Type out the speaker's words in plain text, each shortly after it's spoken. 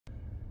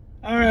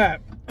All right.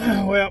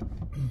 Well,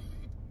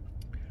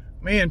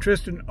 me and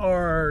Tristan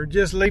are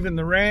just leaving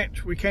the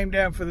ranch. We came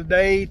down for the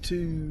day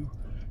to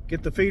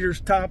get the feeders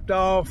topped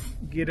off,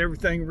 get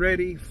everything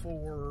ready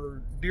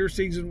for deer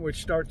season,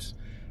 which starts,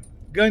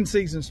 gun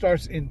season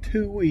starts in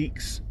 2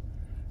 weeks.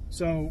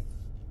 So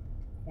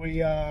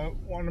we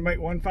wanted to make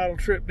one final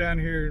trip down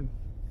here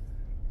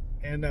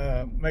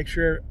and make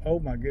sure. Oh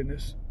my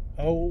goodness,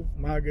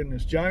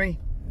 Johnny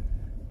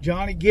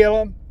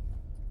Gillum,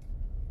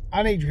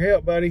 I need your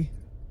help, buddy.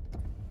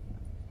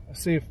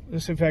 Let's see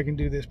if I can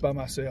do this by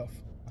myself.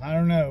 I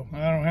don't know.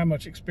 I don't have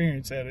much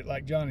experience at it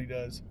like Johnny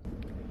does.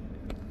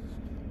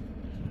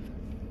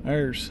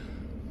 There's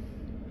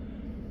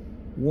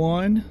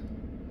 1,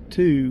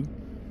 2,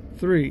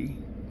 3,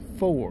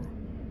 4,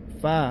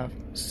 5,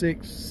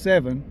 6,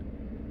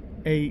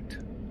 7, 8,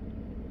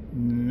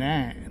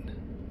 9.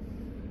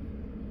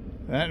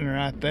 That one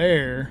right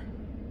there,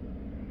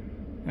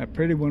 that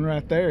pretty one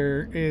right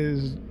there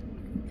he's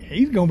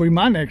gonna be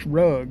my next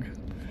rug.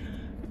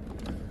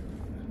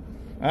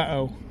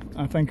 Uh-oh,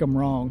 I think I'm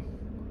wrong.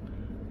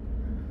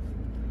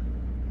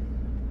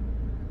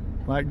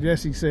 Like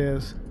Jesse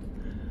says,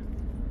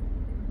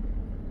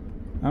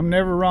 I'm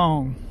never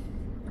wrong,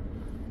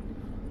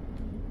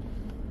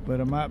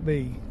 but I might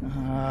be.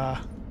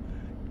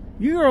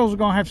 You girls are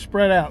gonna have to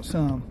spread out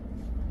some.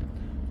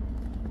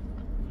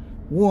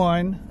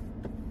 1,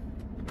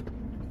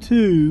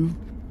 2,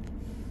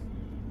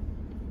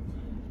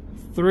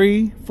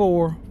 3,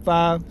 4,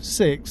 5,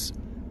 6,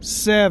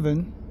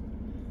 7,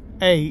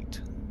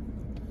 8.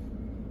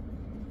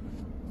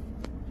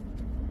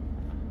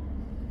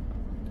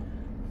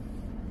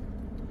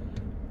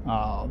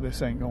 Oh,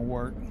 this ain't gonna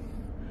work.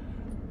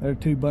 They're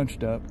too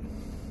bunched up.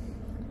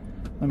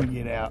 Let me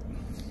get out.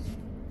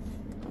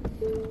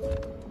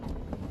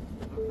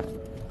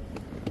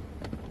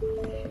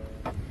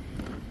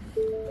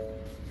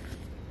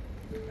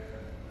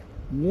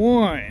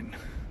 One,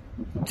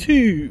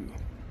 2,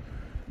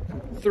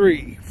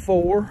 3,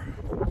 4,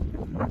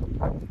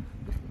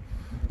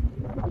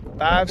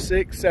 5,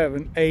 6,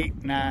 7,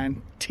 8,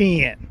 9,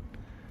 10.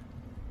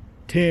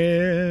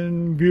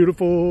 10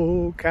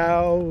 beautiful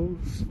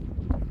cows.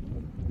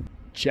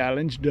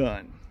 Challenge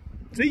done.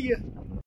 See ya.